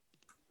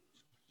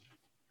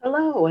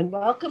Hello, and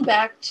welcome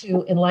back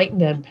to Enlightened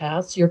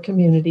Empaths, your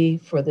community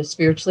for the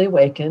spiritually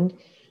awakened.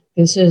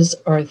 This is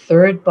our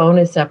third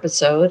bonus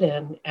episode,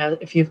 and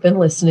if you've been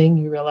listening,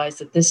 you realize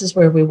that this is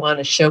where we want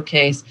to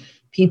showcase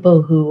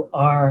people who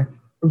are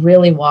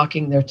really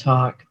walking their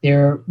talk.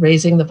 They're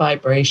raising the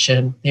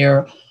vibration,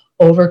 they're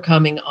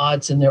overcoming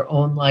odds in their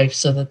own life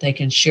so that they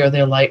can share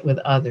their light with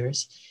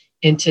others.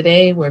 And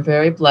today, we're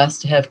very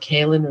blessed to have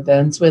Kaylin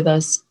Revens with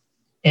us.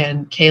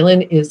 And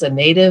Kaylin is a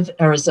native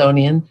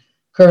Arizonian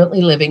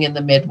currently living in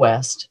the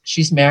Midwest.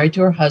 She's married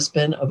to her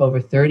husband of over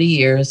 30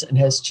 years and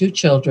has two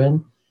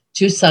children,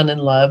 two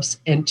son-in-laws,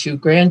 and two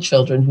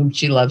grandchildren whom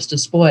she loves to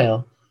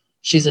spoil.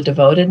 She's a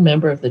devoted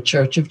member of the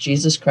Church of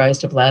Jesus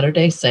Christ of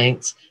Latter-day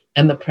Saints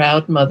and the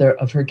proud mother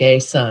of her gay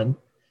son.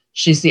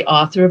 She's the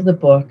author of the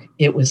book,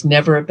 It Was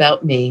Never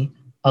About Me,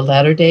 a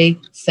Latter-day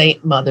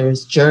Saint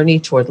mother's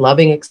journey toward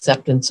loving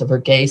acceptance of her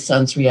gay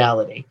son's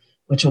reality,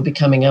 which will be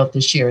coming out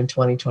this year in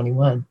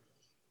 2021.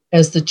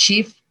 As the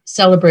chief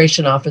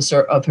celebration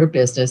officer of her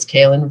business,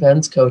 Kaylin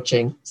Revens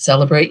Coaching,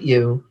 Celebrate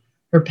You,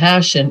 her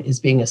passion is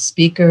being a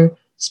speaker,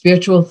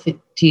 spiritual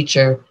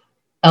teacher,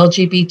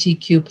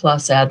 LGBTQ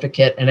plus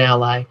advocate and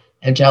ally,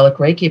 angelic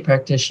Reiki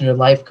practitioner,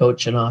 life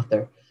coach, and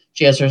author.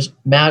 She has her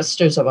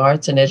Master's of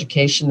Arts in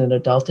Education and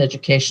Adult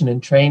Education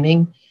and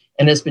Training,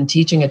 and has been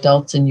teaching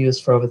adults and youth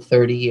for over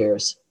 30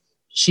 years.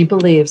 She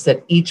believes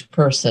that each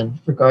person,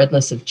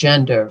 regardless of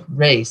gender,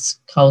 race,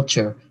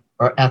 culture,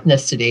 or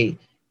ethnicity,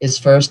 is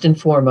first and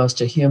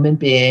foremost a human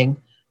being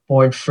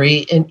born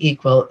free and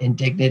equal in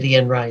dignity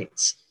and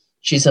rights.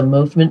 She's a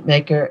movement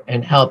maker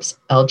and helps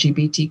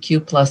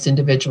LGBTQ plus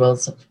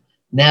individuals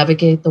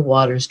navigate the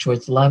waters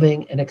towards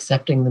loving and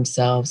accepting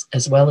themselves,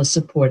 as well as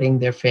supporting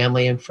their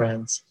family and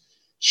friends.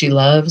 She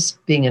loves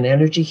being an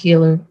energy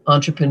healer,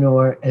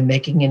 entrepreneur, and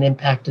making an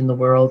impact in the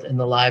world and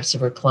the lives of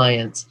her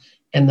clients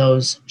and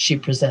those she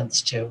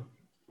presents to.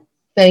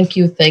 Thank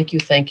you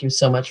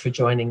so much for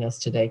joining us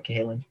today,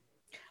 Kaylin.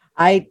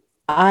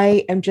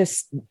 I am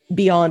just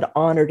beyond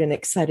honored and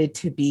excited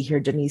to be here,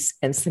 Denise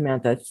and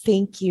Samantha.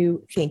 Thank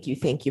you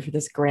for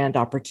this grand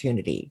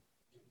opportunity.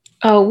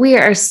 Oh, we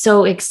are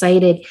so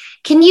excited.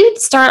 Can you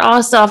start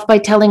us off by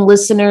telling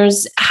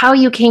listeners how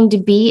you came to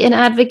be an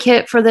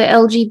advocate for the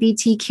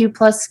LGBTQ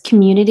plus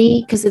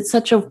community? Because it's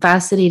such a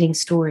fascinating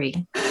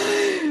story.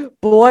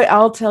 Boy,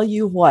 I'll tell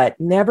you what,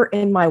 never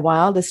in my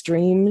wildest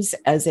dreams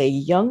as a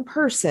young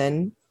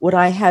person would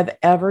I have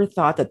ever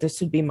thought that this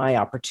would be my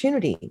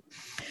opportunity.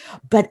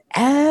 But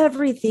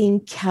everything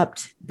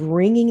kept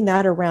bringing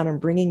that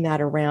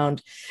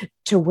around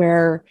to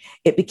where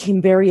it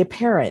became very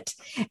apparent.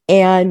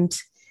 And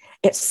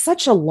it's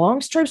such a long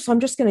story, so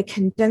I'm just going to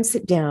condense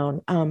it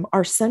down.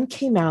 Our son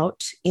came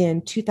out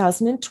in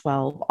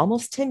 2012,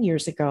 almost 10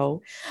 years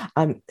ago,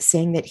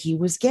 saying that he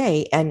was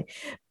gay. And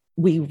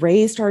we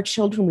raised our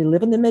children. We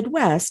live in the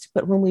Midwest,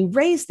 but when we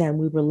raised them,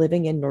 we were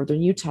living in northern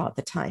Utah at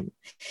the time.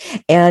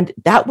 And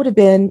that would have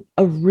been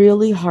a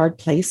really hard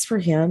place for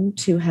him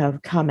to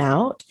have come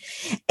out.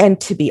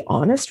 And to be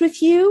honest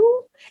with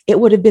you, it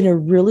would have been a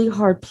really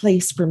hard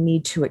place for me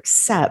to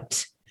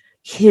accept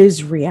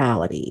his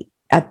reality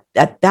at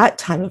that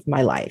time of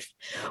my life.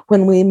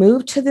 When we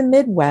moved to the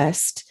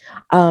Midwest,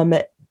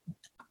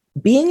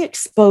 being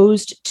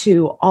exposed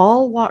to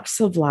all walks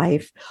of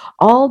life,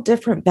 all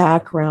different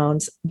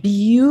backgrounds,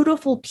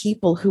 beautiful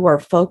people who are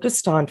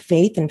focused on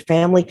faith and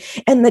family.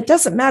 And it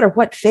doesn't matter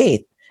what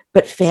faith,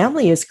 but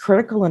family is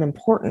critical and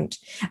important.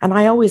 And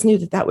I always knew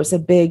that that was a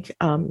big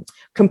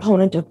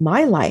component of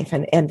my life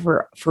and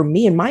for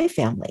me and my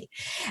family.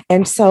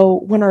 And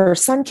so when our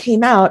son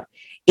came out,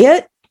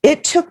 it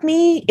took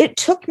me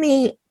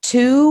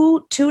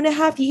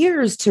 2.5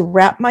 years to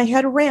wrap my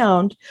head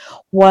around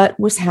what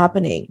was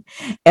happening.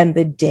 And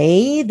the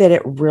day that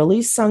it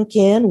really sunk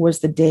in was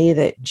the day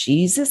that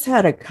Jesus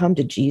had a come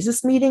to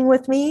Jesus meeting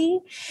with me.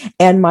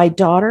 And my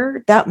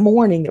daughter, that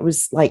morning, it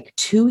was like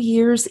 2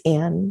 years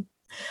in,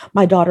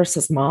 my daughter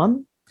says,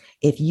 "Mom,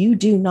 if you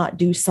do not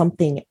do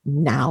something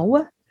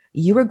now,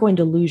 you are going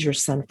to lose your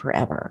son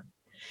forever."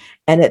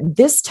 And at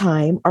this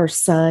time, our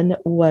son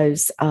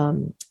was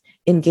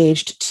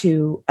engaged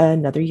to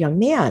another young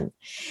man,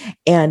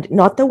 and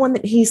not the one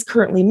that he's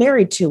currently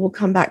married to. We'll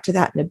come back to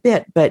that in a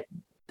bit, but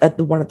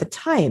the one at the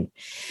time.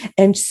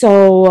 And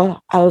so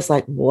I was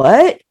like,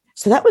 what?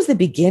 So that was the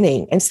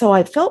beginning. And so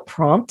I felt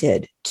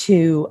prompted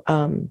to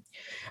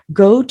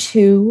go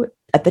to,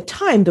 at the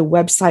time, the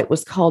website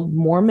was called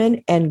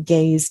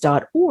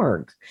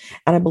mormonandgays.org.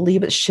 And I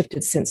believe it's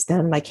shifted since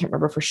then, and I can't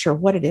remember for sure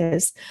what it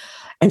is.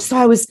 And so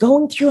I was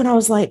going through and I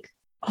was like,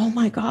 oh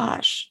my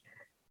gosh,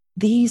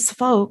 these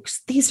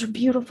folks, these are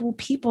beautiful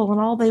people, and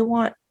all they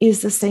want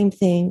is the same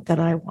thing that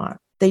I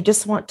want. They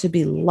just want to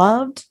be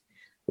loved,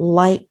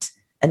 liked,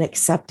 and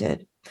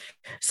accepted.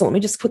 So let me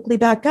just quickly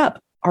back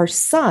up. Our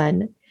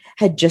son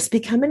had just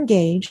become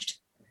engaged,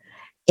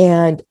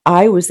 and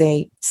I was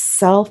a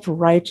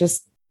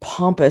self-righteous,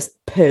 pompous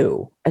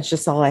poo. That's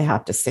just all I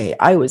have to say.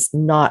 I was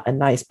not a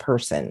nice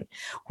person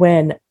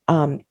when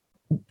a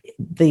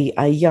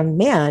young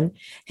man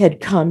had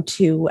come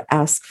to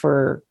ask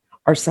for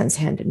our son's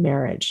hand in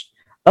marriage.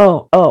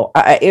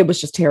 It was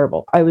just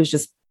terrible. I was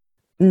just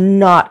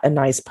not a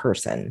nice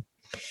person.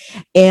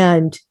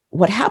 And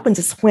what happens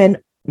is when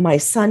my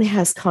son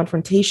has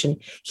confrontation,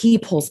 he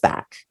pulls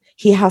back.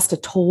 He has to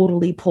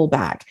totally pull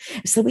back.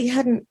 So we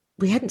hadn't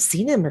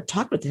seen him or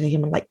talked with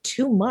him in like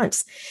 2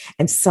 months,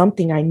 and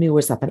something I knew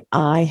was up and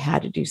I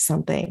had to do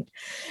something.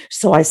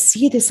 So I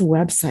see this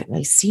website and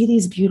I see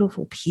these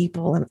beautiful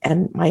people,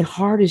 and my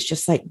heart is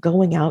just like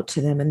going out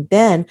to them. And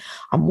then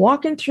I'm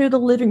walking through the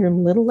living room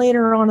a little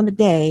later on in the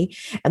day,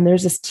 and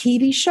there's this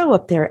TV show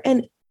up there,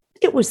 and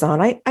it was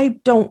on. I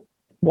don't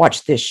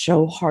watch this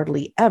show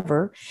hardly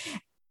ever.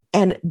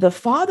 And the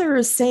father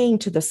is saying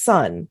to the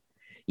son,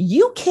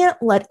 you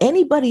can't let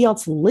anybody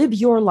else live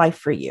your life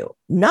for you,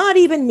 not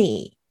even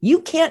me.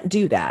 You can't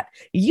do that.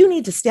 You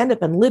need to stand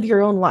up and live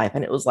your own life.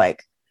 And it was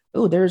like,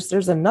 oh, there's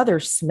another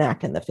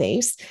smack in the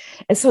face.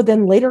 And so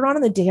then later on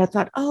in the day, I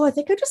thought, oh, I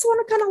think I just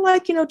want to kind of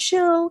like,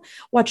 chill,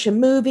 watch a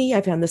movie.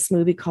 I found this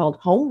movie called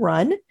Home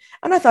Run,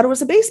 and I thought it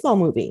was a baseball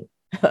movie.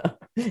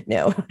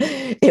 No,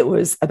 it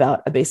was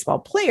about a baseball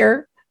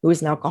player who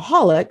is an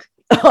alcoholic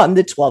on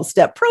the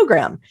 12-step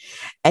program.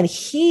 And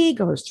he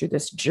goes through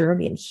this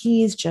journey and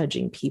he's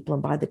judging people.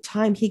 And by the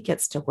time he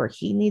gets to where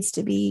he needs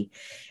to be,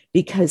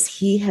 because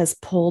he has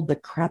pulled the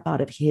crap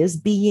out of his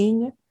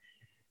being,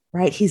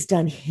 right? He's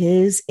done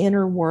his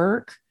inner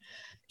work.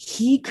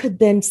 He could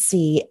then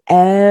see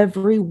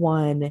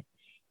everyone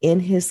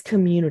in his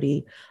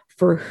community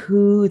for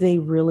who they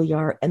really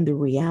are and the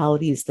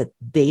realities that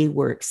they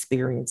were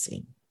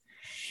experiencing.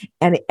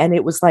 And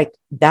it was like,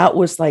 that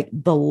was like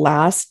the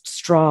last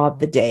straw of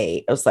the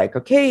day. I was like,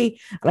 okay.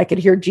 And I could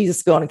hear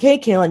Jesus going, okay,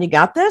 Kaylin, you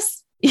got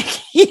this?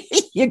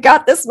 You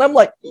got this? And I'm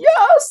like,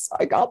 yes,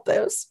 I got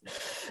this.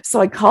 So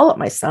I call up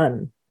my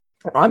husband,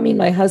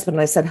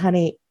 and I said,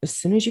 honey, as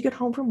soon as you get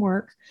home from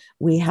work,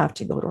 we have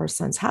to go to our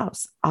son's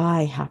house.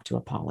 I have to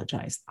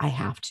apologize. I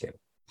have to.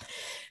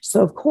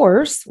 So of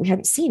course we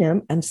hadn't seen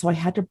him. And so I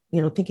had to,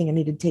 thinking I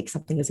needed to take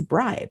something as a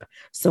bribe.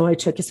 So I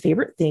took his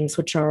favorite things,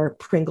 which are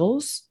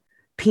Pringles,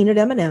 peanut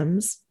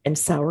M&Ms, and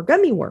sour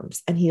gummy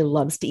worms. And he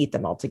loves to eat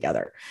them all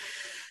together.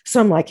 So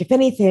I'm like, if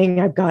anything,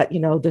 I've got,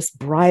 this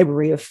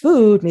bribery of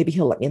food, maybe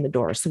he'll let me in the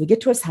door. So we get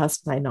to his house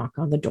and I knock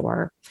on the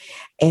door,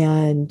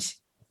 and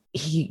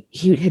he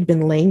had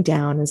been laying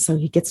down. And so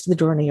he gets to the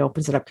door and he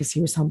opens it up because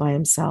he was home by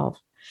himself.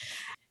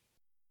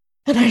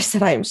 And I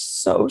said, I am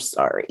so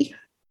sorry.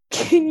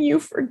 Can you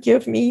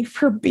forgive me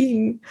for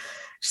being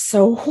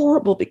so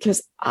horrible,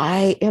 because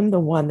I am the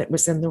one that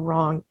was in the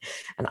wrong,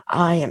 and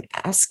I am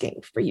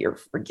asking for your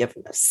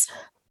forgiveness.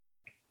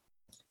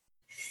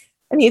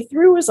 And he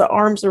threw his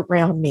arms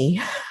around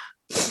me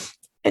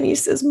and he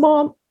says,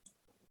 Mom,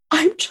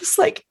 I'm just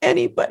like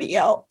anybody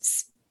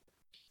else.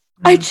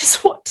 I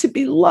just want to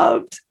be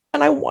loved,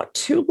 and I want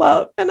to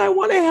love, and I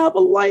want to have a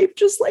life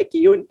just like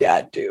you and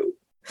Dad do.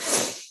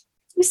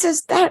 He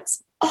says,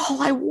 that's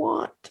all I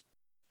want.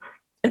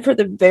 And for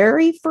the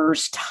very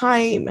first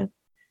time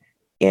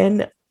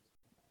in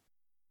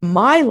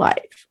my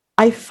life,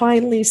 I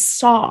finally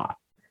saw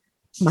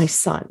my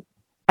son.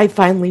 I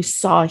finally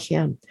saw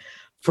him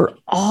for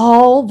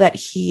all that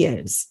he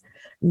is.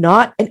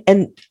 Not,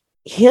 and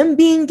him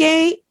being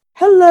gay,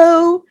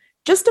 hello,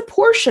 just a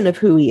portion of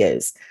who he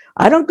is.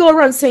 I don't go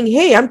around saying,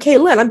 hey, I'm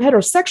Kaylin, I'm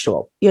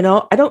heterosexual.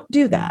 I don't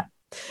do that.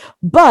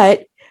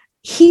 But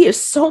he is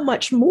so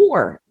much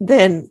more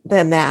than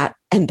that.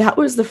 And that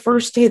was the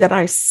first day that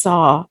I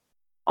saw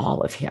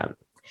all of him.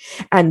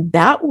 And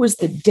that was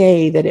the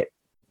day that it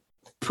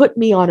put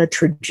me on a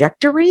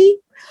trajectory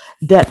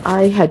that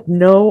I had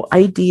no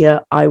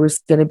idea I was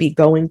going to be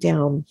going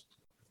down.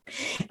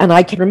 And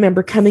I can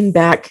remember coming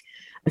back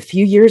a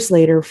few years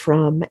later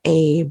from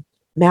a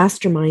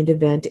mastermind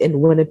event in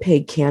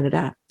Winnipeg,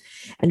 Canada,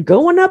 and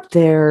going up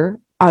there,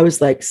 I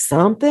was like,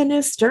 something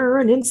is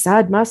stirring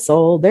inside my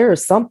soul. There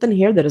is something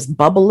here that is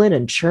bubbling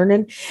and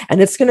churning, and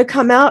it's going to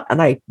come out,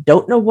 and I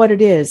don't know what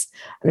it is.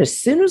 And as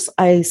soon as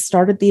I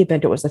started the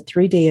event, it was a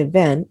 3-day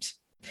event.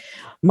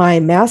 My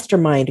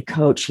mastermind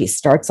coach, he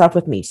starts off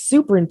with me,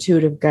 super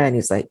intuitive guy, and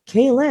he's like,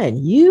 Kaylin,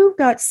 you've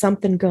got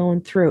something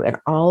going through. And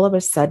all of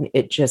a sudden,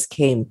 it just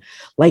came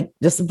like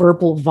this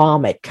verbal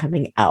vomit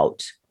coming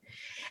out.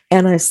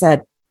 And I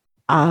said,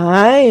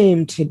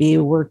 I'm to be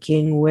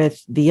working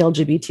with the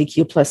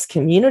LGBTQ plus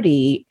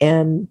community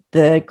and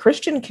the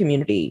Christian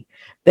community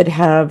that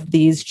have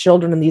these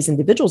children and these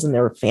individuals in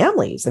their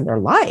families and their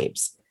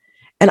lives.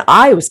 And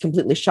I was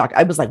completely shocked.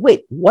 I was like,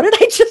 wait, what did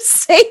I just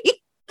say?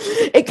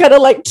 It kind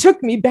of like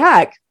took me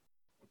back.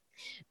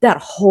 That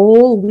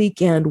whole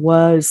weekend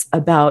was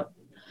about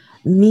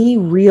me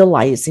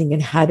realizing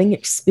and having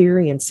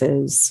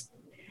experiences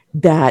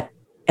that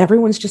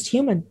everyone's just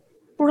human.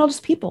 We're all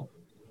just people.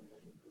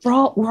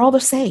 We're all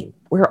the same.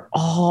 We're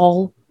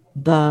all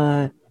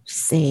the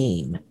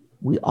same.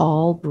 We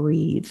all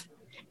breathe.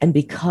 And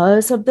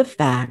because of the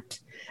fact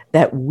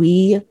that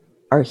we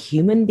are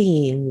human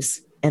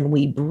beings and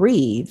we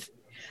breathe,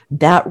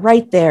 that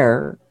right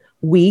there,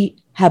 we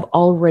have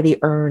already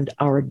earned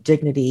our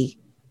dignity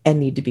and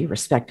need to be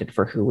respected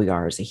for who we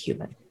are as a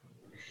human.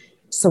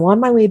 So on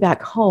my way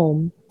back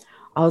home,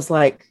 I was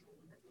like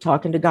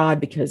talking to God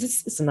because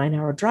it's a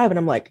 9-hour drive. And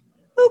I'm like,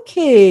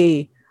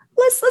 okay,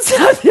 let's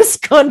have this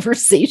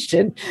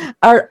conversation.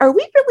 Are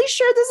we really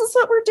sure this is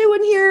what we're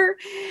doing here?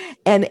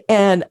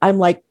 And I'm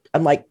like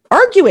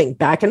arguing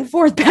back and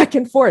forth.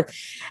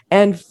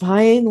 And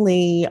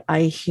finally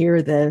I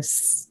hear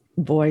this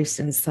voice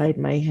inside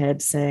my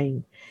head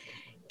saying,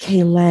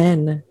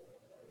 Kaylin,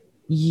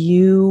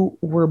 you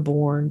were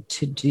born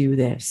to do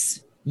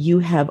this. You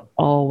have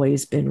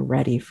always been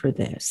ready for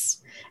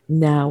this.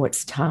 Now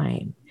it's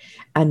time.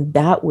 And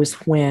that was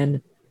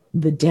when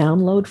the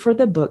download for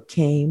the book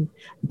came.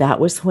 That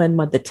was when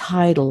the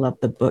title of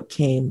the book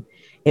came.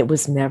 It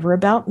was never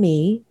about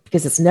me,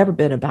 because it's never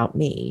been about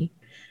me,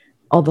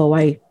 although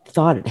I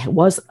thought it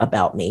was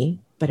about me,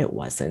 but it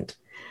wasn't.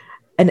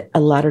 And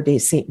a Latter-day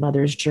Saint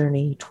mother's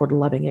journey toward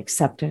loving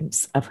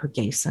acceptance of her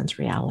gay son's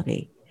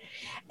reality.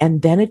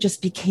 And then it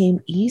just became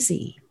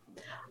easy.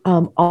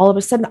 All of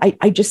a sudden,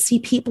 I just see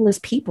people as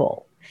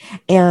people.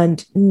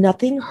 And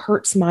nothing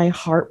hurts my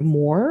heart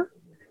more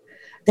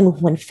than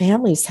when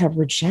families have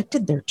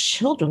rejected their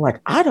children. Like,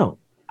 I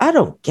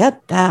don't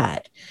get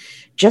that.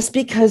 Just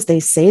because they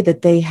say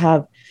that they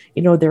have,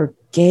 they're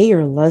gay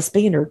or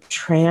lesbian or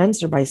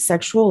trans or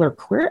bisexual or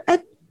queer.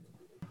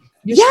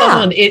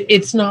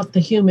 It's not the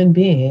human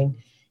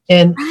being.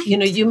 And, right.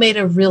 You made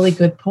a really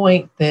good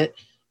point that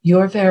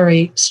you're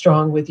very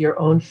strong with your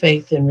own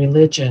faith in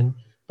religion,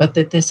 but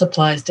that this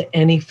applies to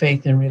any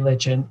faith in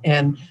religion.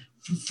 And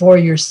for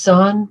your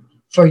son,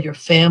 for your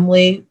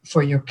family,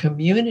 for your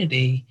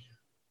community,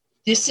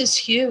 this is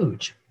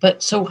huge.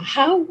 But so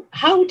how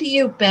do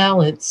you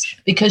balance,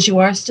 because you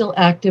are still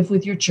active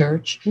with your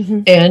church,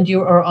 mm-hmm. and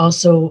you are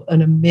also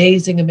an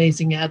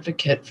amazing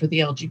advocate for the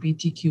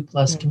LGBTQ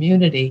plus mm-hmm.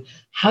 community.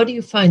 How do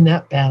you find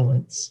that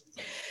balance?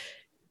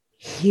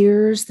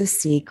 Here's the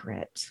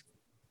secret.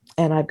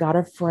 And I've got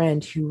a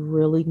friend who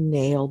really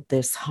nailed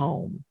this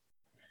home.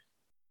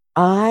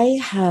 I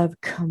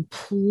have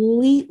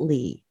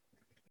completely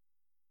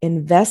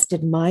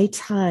invested my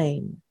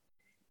time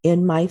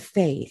in my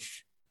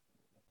faith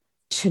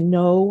to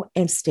know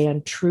and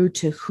stand true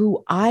to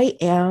who I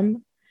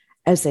am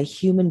as a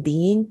human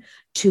being,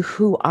 to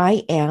who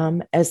I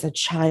am as a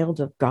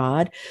child of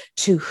God,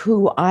 to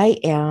who I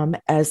am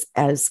as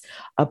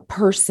a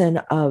person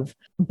of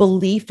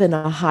belief in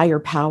a higher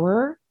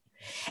power.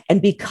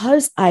 And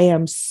because I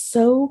am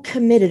so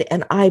committed,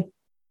 and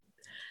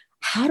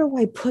how do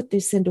I put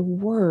this into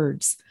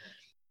words?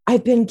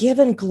 I've been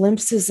given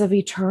glimpses of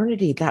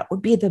eternity. That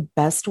would be the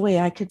best way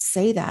I could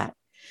say that.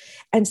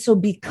 And so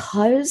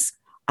because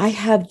I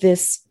have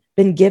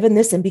been given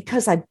this, and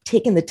because I've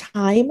taken the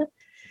time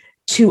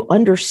to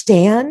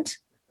understand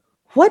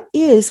what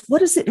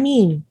does it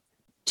mean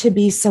to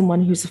be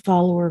someone who's a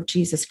follower of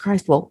Jesus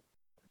Christ? Well,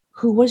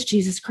 who was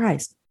Jesus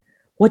Christ?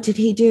 What did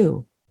he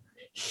do?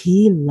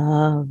 He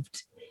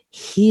loved,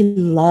 and he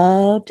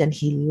loved,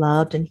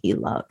 and he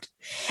loved.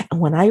 And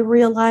when I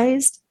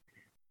realized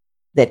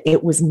that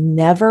it was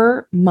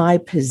never my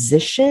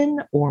position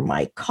or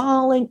my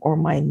calling or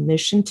my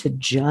mission to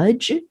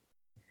judge,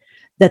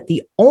 that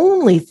the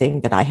only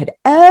thing that I had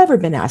ever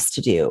been asked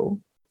to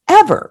do,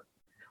 ever,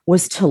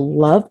 was to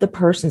love the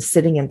person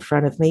sitting in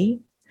front of me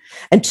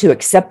and to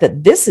accept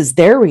that this is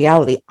their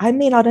reality. I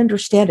may not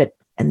understand it,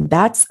 and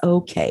that's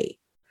okay.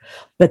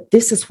 But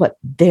this is what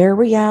their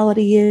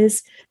reality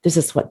is. This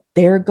is what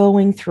they're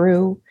going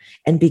through.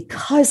 And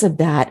because of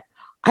that,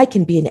 I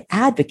can be an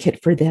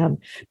advocate for them,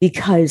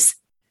 because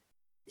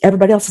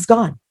everybody else is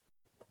gone.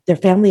 Their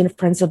family and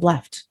friends have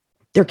left.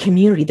 Their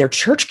community, their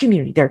church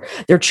community,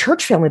 their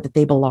church family that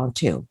they belong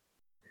to.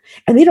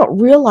 And they don't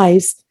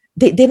realize,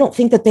 they don't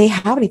think that they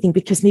have anything,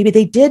 because maybe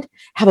they did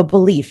have a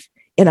belief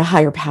in a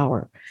higher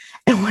power.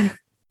 And when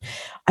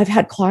I've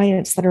had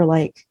clients that are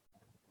like,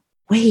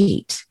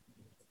 wait,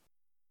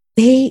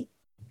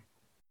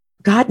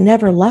 God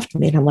never left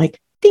me. And I'm like,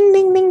 ding,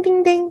 ding, ding,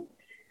 ding, ding.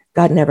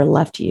 God never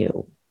left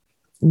you.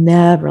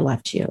 Never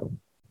left you.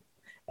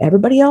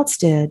 Everybody else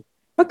did,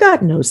 but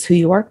God knows who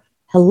you are.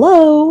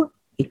 Hello.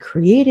 He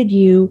created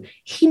you.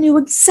 He knew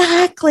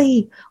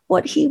exactly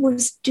what he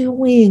was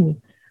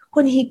doing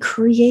when he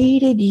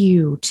created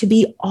you to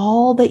be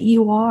all that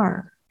you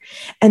are.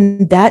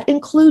 And that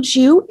includes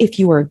you. If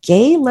you are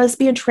gay,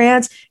 lesbian,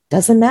 trans,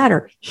 doesn't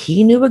matter.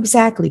 He knew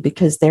exactly,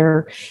 because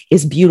there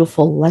is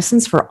beautiful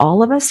lessons for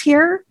all of us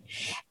here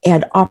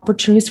and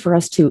opportunities for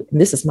us to,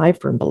 and this is my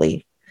firm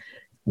belief,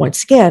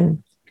 once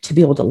again, to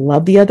be able to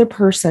love the other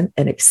person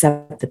and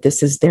accept that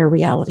this is their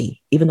reality.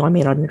 Even though I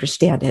may not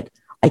understand it,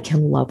 I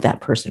can love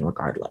that person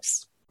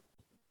regardless.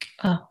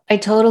 Oh, I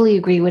totally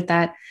agree with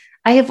that.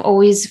 I have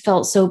always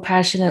felt so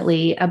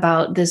passionately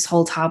about this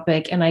whole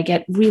topic, and I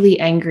get really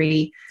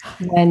angry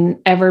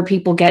whenever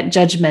people get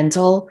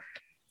judgmental.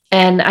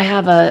 And I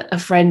have a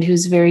friend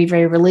who's very,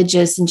 very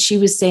religious, and she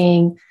was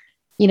saying,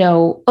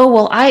 oh,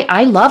 well,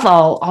 I love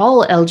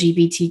all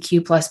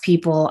LGBTQ plus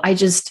people. I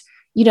just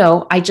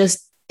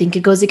think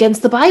it goes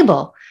against the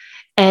Bible.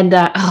 And,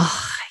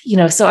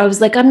 so I was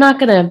like, I'm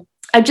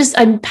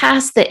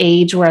past the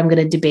age where I'm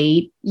going to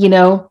debate,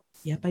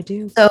 Yep, I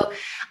do. So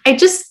I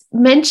just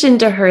mentioned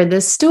to her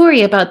this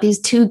story about these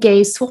two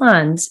gay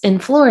swans in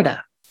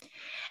Florida.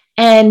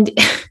 And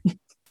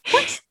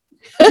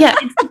yeah,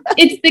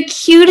 it's the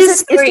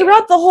cutest story.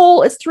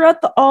 It's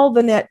throughout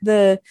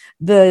the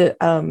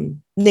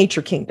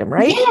nature kingdom,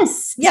 right?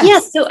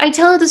 Yes. So I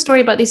tell her the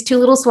story about these two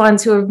little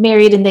swans who are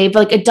married and they've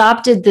like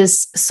adopted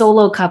this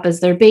solo cup as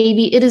their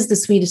baby. It is the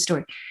sweetest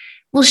story.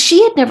 Well,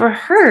 she had never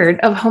heard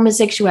of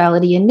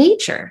homosexuality in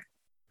nature.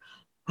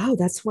 Oh,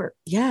 that's where,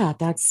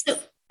 So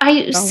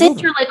I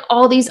sent her like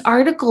all these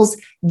articles.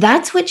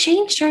 That's what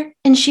changed her.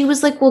 And she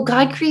was like, well,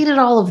 God created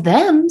all of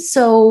them.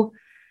 So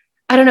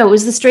I don't know. It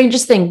was the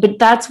strangest thing, but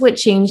that's what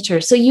changed her.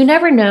 So you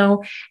never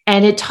know.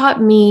 And it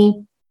taught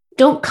me,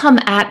 don't come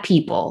at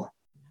people.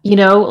 You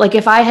know, like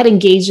if I had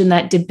engaged in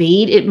that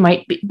debate, it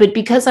might be, but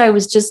because I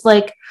was just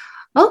like,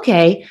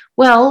 okay,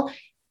 well,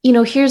 you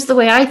know, here's the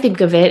way I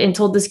think of it, and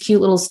told this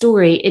cute little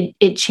story,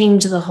 it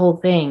changed the whole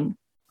thing.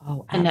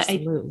 Oh,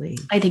 absolutely.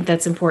 And I think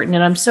that's important.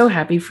 And I'm so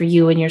happy for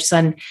you and your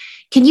son.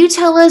 Can you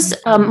tell us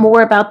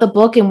more about the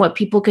book and what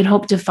people can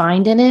hope to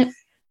find in it?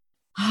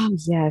 Oh,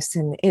 yes.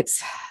 And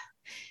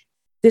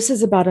this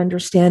is about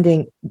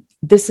understanding.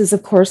 This is,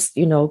 of course,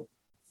 you know,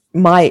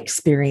 my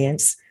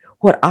experience.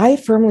 What I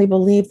firmly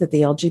believe that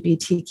the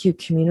LGBTQ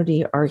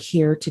community are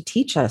here to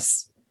teach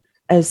us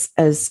as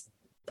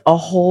a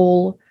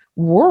whole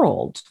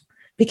world,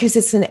 because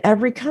it's in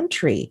every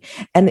country.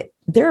 And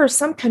there are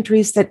some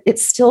countries that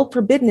it's still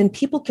forbidden and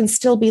people can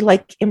still be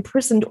like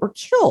imprisoned or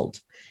killed.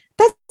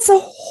 That's a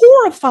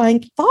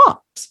horrifying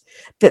thought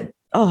that,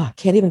 I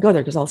can't even go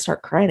there because I'll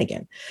start crying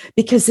again,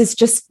 because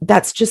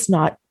that's just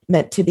not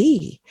meant to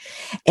be.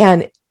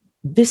 And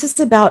this is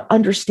about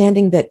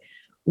understanding that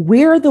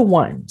we're the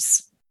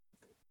ones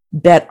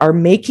that are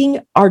making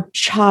our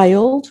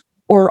child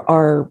or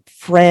our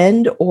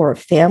friend or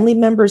family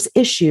member's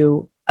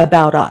issue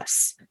about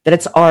us, that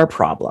it's our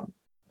problem.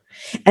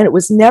 And it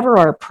was never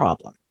our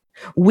problem.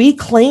 We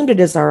claimed it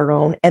as our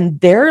own,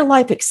 and their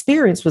life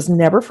experience was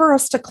never for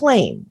us to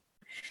claim.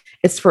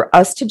 It's for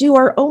us to do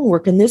our own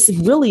work. And this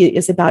really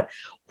is about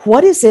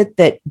what is it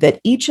that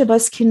each of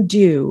us can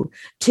do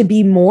to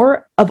be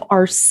more of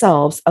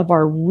ourselves, of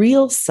our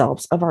real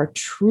selves, of our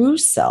true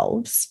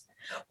selves.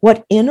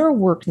 What inner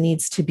work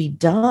needs to be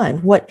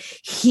done? What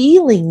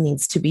healing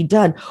needs to be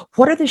done?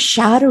 What are the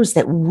shadows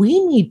that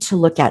we need to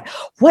look at?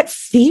 What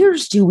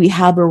fears do we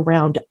have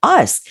around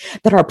us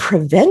that are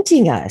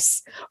preventing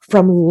us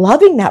from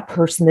loving that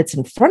person that's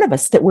in front of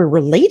us, that we're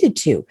related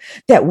to,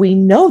 that we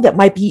know, that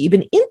might be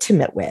even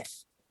intimate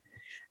with?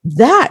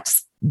 That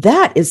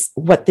is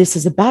what this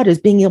is about,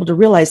 is being able to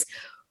realize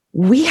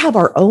we have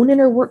our own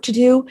inner work to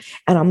do.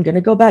 And I'm going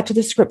to go back to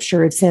the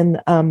scripture. It's in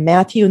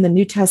Matthew in the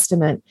New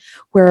Testament,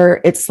 where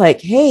it's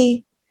like,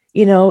 hey,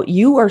 you know,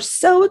 you are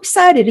so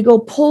excited to go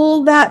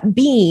pull that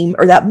beam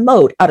or that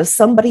mote out of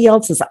somebody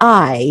else's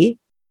eye,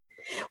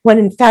 when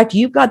in fact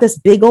you've got this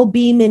big old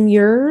beam in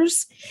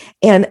yours.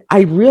 And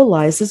I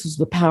realized this was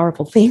the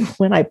powerful thing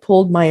when I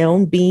pulled my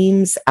own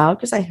beams out,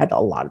 because I had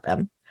a lot of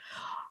them.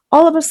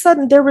 All of a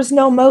sudden, there was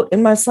no mote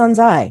in my son's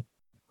eye,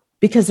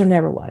 because there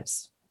never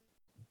was.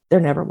 There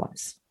never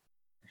was,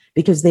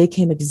 because they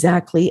came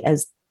exactly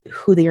as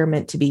who they are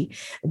meant to be.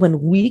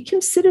 When we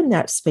can sit in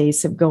that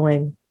space of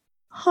going,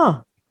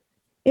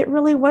 it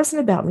really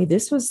wasn't about me.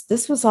 This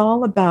was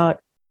all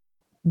about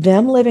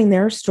them living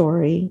their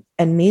story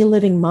and me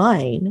living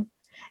mine,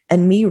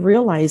 and me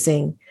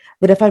realizing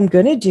that if I'm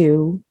going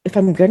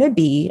to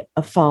be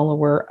a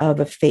follower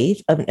of a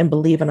faith and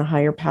believe in a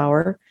higher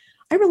power,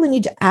 I really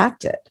need to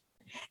act it.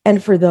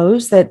 And for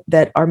those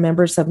that are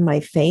members of my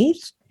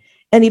faith,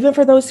 and even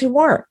for those who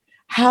aren't,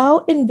 how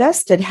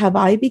invested have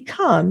I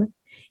become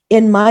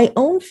in my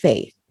own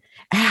faith?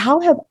 How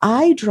have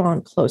I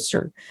drawn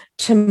closer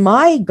to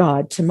my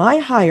God, to my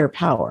higher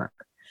power,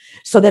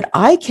 so that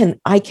I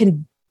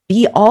can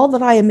be all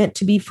that I am meant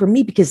to be for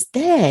me? Because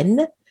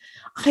then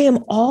I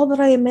am all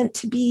that I am meant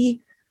to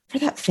be for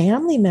that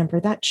family member,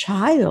 that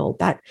child,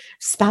 that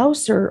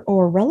spouse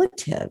or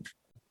relative.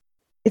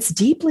 It's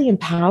deeply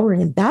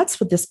empowering. And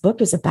that's what this book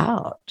is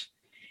about.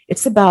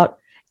 It's about,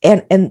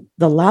 and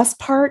the last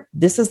part,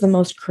 this is the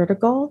most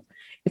critical.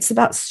 It's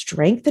about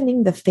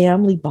strengthening the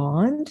family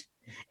bond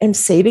and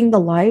saving the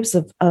lives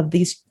of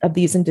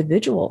these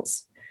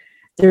individuals.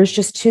 There's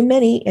just too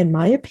many, in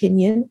my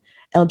opinion,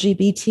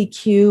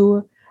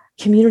 LGBTQ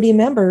community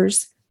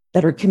members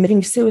that are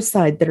committing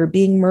suicide, that are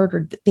being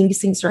murdered, that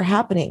these things are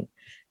happening.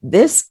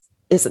 This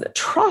is an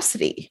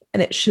atrocity,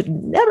 and it should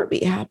never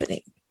be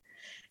happening.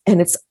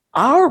 And it's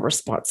our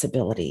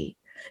responsibility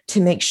to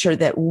make sure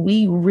that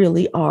we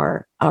really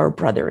are our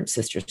brother and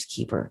sister's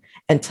keeper,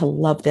 and to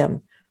love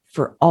them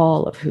for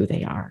all of who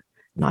they are,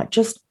 not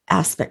just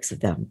aspects of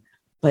them,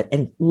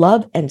 and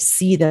love and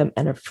see them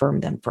and affirm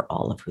them for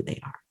all of who they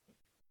are.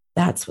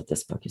 That's what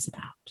this book is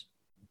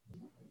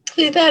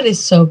about. That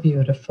is so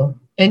beautiful.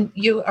 And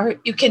you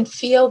can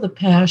feel the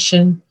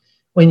passion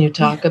when you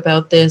talk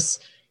about this.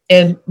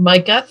 And my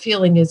gut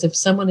feeling is, if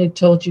someone had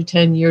told you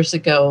 10 years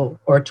ago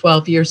or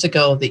 12 years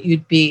ago that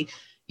you'd be,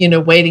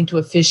 waiting to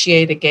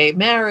officiate a gay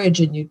marriage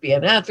and you'd be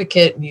an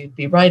advocate and you'd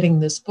be writing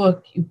this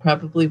book, you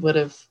probably would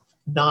have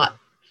not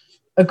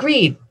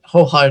agreed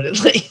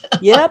wholeheartedly.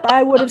 Yep,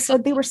 I would have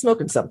said they were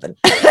smoking something.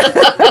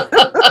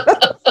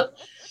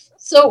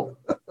 So,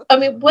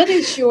 what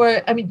is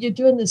you're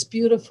doing this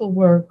beautiful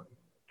work.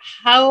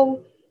 How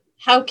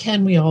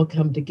can we all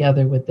come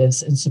together with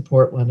this and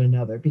support one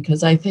another?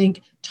 Because I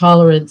think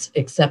tolerance,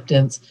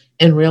 acceptance,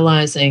 and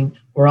realizing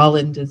we're all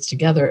in this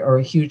together are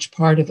a huge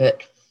part of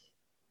it.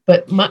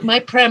 But my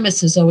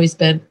premise has always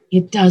been,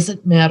 it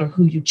doesn't matter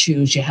who you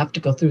choose. You have to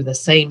go through the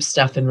same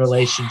stuff in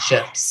relationships.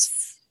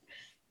 Yes.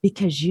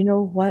 Because you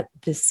know what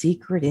the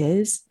secret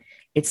is?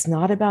 It's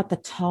not about the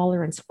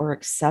tolerance or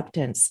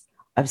acceptance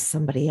of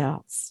somebody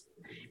else.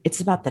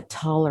 It's about the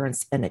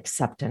tolerance and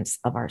acceptance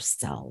of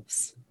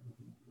ourselves.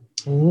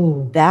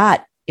 Ooh.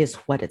 That is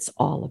what it's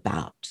all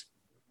about.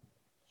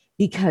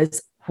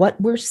 Because what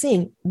we're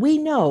seeing, we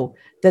know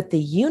that the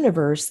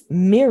universe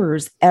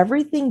mirrors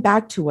everything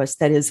back to us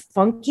that is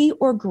funky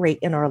or great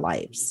in our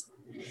lives.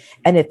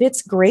 And if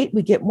it's great,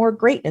 we get more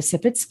greatness.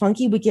 If it's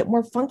funky, we get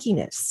more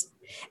funkiness.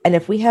 And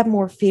if we have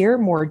more fear,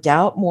 more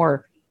doubt,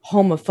 more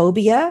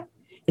homophobia,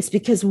 it's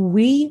because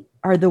we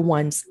are the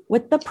ones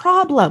with the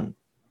problem.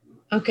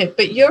 Okay,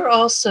 but you're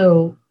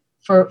also,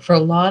 for a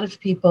lot of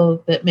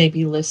people that may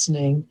be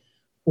listening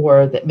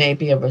or that may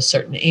be of a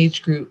certain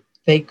age group,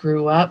 they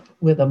grew up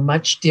with a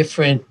much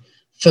different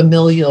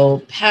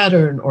familial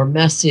pattern or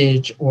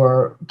message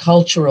or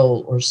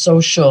cultural or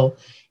social.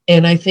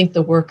 And I think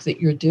the work that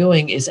you're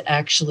doing is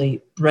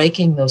actually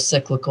breaking those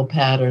cyclical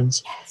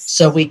patterns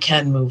so we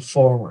can move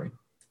forward.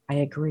 I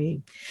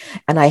agree.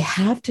 And I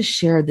have to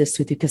share this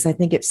with you because I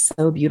think it's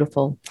so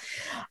beautiful.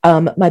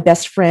 My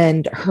best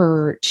friend,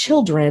 her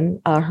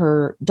children,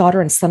 her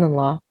daughter and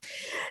son-in-law,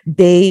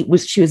 she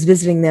was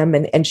visiting them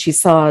and she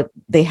saw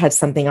they had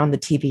something on the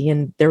TV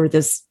and there were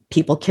this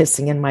people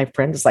kissing and my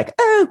friend was like,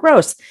 oh,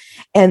 gross.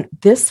 And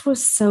this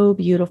was so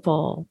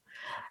beautiful.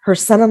 Her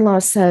son-in-law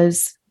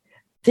says,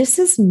 this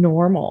is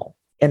normal.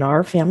 In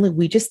our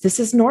family, this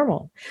is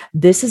normal.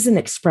 This is an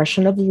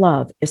expression of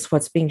love, is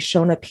what's being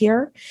shown up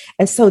here.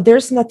 And so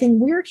there's nothing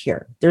weird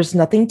here. There's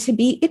nothing to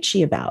be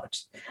itchy about.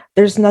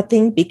 There's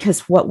nothing,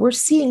 because what we're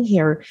seeing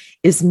here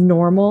is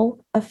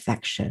normal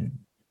affection.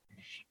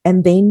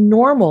 And they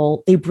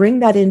bring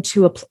that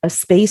into a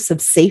space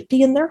of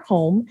safety in their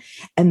home,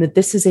 and that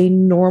this is a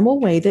normal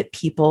way that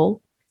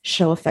people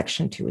show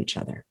affection to each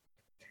other.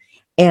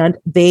 And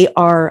they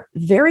are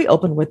very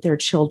open with their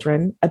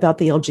children about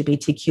the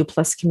LGBTQ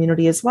plus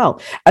community as well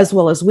as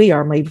we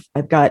are.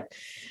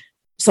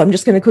 So I'm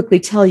just going to quickly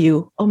tell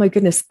you, oh my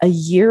goodness, a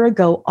year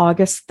ago,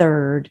 August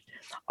 3rd,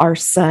 our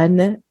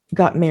son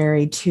got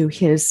married to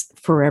his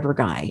forever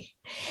guy.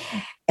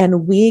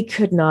 And we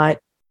could not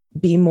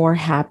be more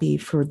happy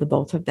for the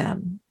both of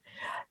them,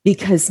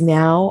 because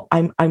now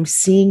I'm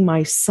seeing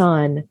my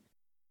son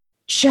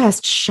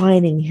just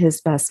shining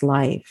his best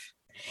life.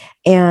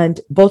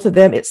 And both of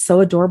them, it's so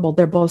adorable.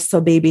 They're both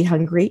so baby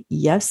hungry.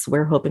 Yes,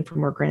 we're hoping for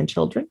more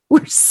grandchildren.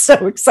 We're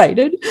so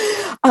excited.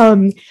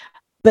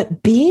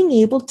 But being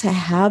able to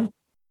have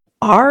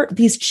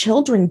these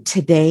children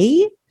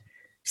today,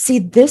 see,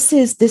 this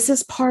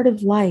is part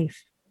of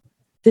life.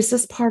 This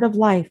is part of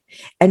life.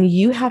 And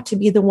you have to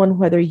be the one,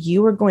 whether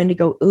you are going to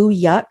go, ooh,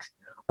 yuck,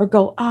 or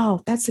go,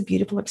 oh, that's a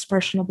beautiful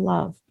expression of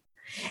love.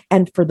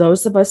 And for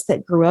those of us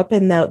that grew up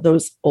in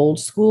those old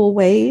school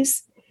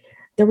ways,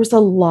 there was a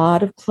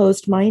lot of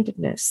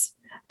closed-mindedness.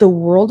 The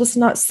world is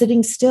not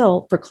sitting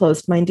still for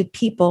closed-minded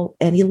people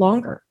any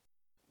longer.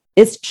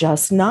 It's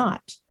just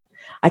not.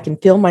 I can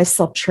feel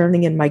myself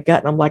churning in my gut,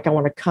 and I'm like, I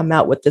want to come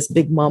out with this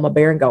big mama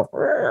bear and go,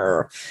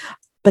 rrr.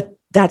 But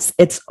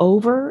it's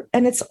over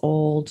and it's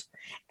old,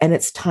 and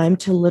it's time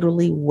to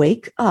literally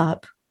wake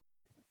up,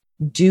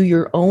 do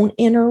your own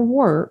inner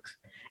work,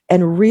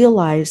 and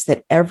realize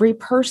that every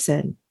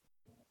person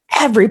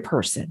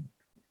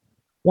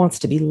wants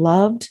to be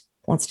loved,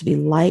 wants to be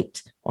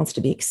liked, wants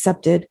to be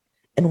accepted,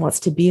 and wants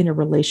to be in a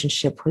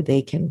relationship where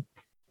they can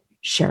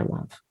share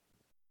love.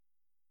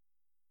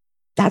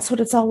 That's what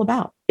it's all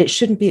about. It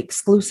shouldn't be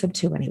exclusive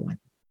to anyone.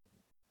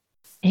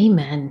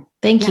 Amen.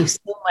 Thank you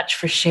so much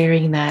for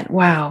sharing that.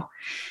 Wow.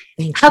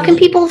 How can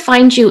people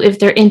find you if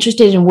they're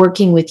interested in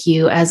working with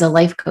you as a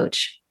life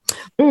coach?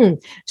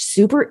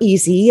 Super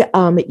easy.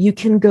 You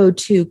can go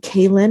to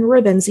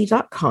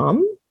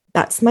KayLynRavenzi.com.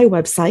 That's my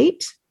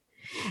website.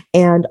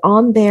 And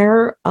on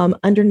there,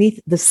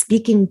 underneath the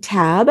speaking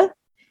tab,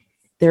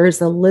 there is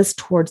a list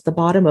towards the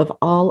bottom of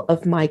all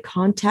of my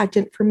contact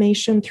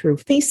information through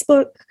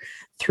Facebook,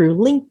 through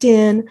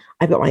LinkedIn.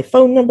 I've got my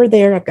phone number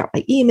there. I've got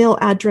my email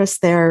address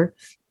there.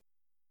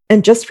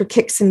 And just for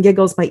kicks and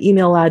giggles, my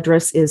email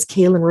address is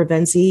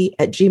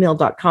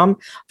KayLynRavenzi@gmail.com.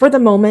 For the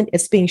moment,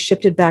 it's being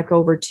shifted back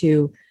over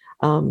to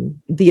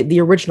the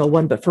original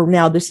one. But for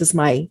now, this is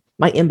my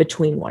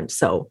in-between one.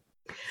 So,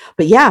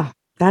 but yeah,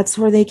 that's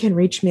where they can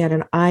reach me at.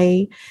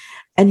 And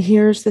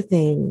here's the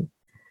thing.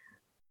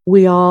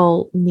 We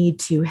all need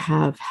to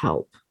have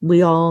help.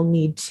 We all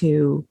need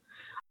to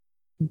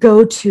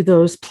go to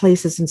those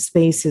places and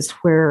spaces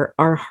where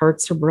our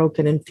hearts are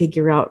broken and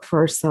figure out for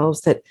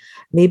ourselves that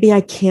maybe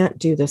I can't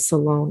do this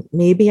alone.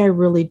 Maybe I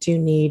really do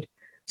need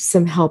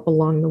some help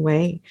along the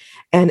way.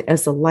 And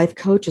as a life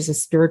coach, as a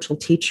spiritual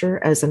teacher,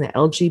 as an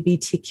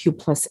LGBTQ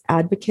plus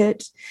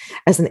advocate,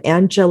 as an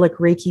angelic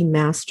Reiki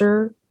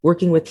master,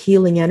 working with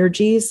healing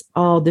energies,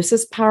 oh, this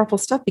is powerful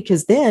stuff,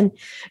 because then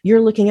you're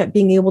looking at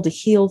being able to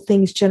heal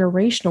things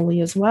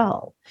generationally as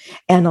well.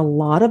 And a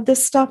lot of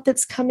this stuff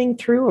that's coming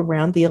through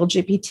around the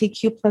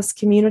LGBTQ plus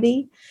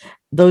community,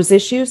 those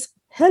issues,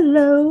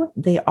 hello,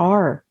 they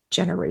are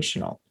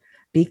generational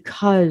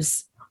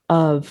because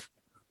of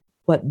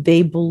what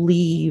they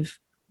believe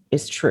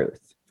is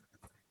truth.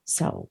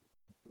 So,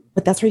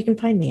 but that's where you can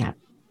find me at.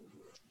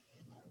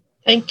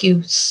 Thank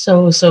you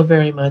so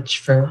very much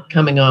for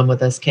coming on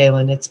with us,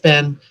 Kaylin. It's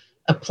been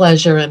a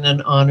pleasure and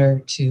an honor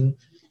to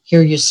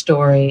hear your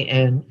story,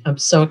 and I'm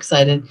so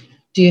excited.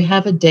 Do you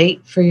have a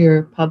date for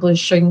your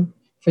publishing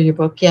for your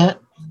book yet?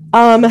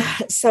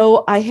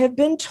 So I have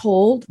been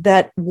told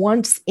that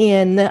once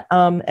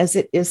as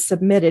it is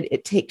submitted,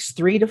 it takes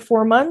 3 to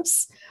 4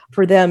 months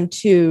for them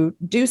to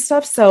do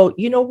stuff. So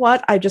you know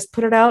what? I just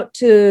put it out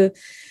to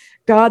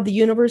God, the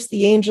universe,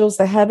 the angels,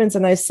 the heavens,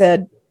 and I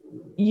said,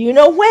 you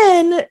know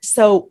when?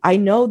 So I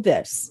know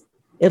this.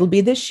 It'll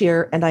be this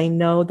year, and I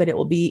know that it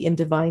will be in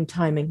divine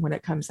timing when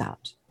it comes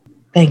out.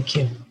 Thank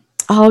you.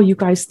 Oh, you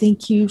guys,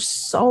 thank you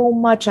so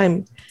much.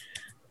 I'm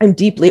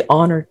deeply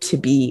honored to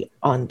be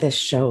on this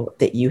show,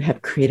 that you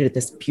have created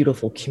this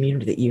beautiful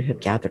community that you have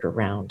gathered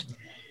around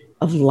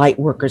of light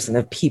workers and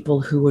of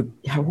people who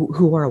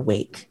are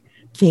awake.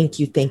 Thank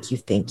you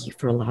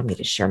for allowing me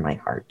to share my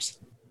heart.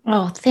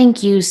 Oh,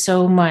 thank you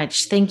so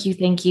much. Thank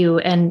you.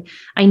 And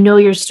I know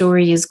your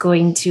story is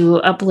going to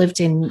uplift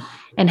and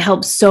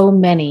help so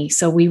many.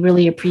 So we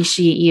really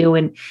appreciate you.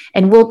 And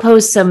we'll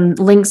post some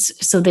links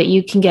so that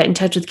you can get in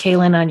touch with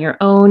Kaylin on your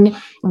own. And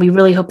we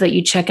really hope that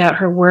you check out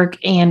her work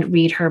and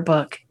read her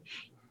book.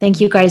 Thank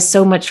you guys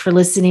so much for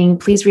listening.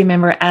 Please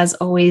remember, as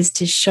always,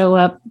 to show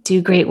up,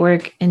 do great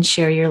work, and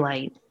share your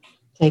light.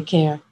 Take care.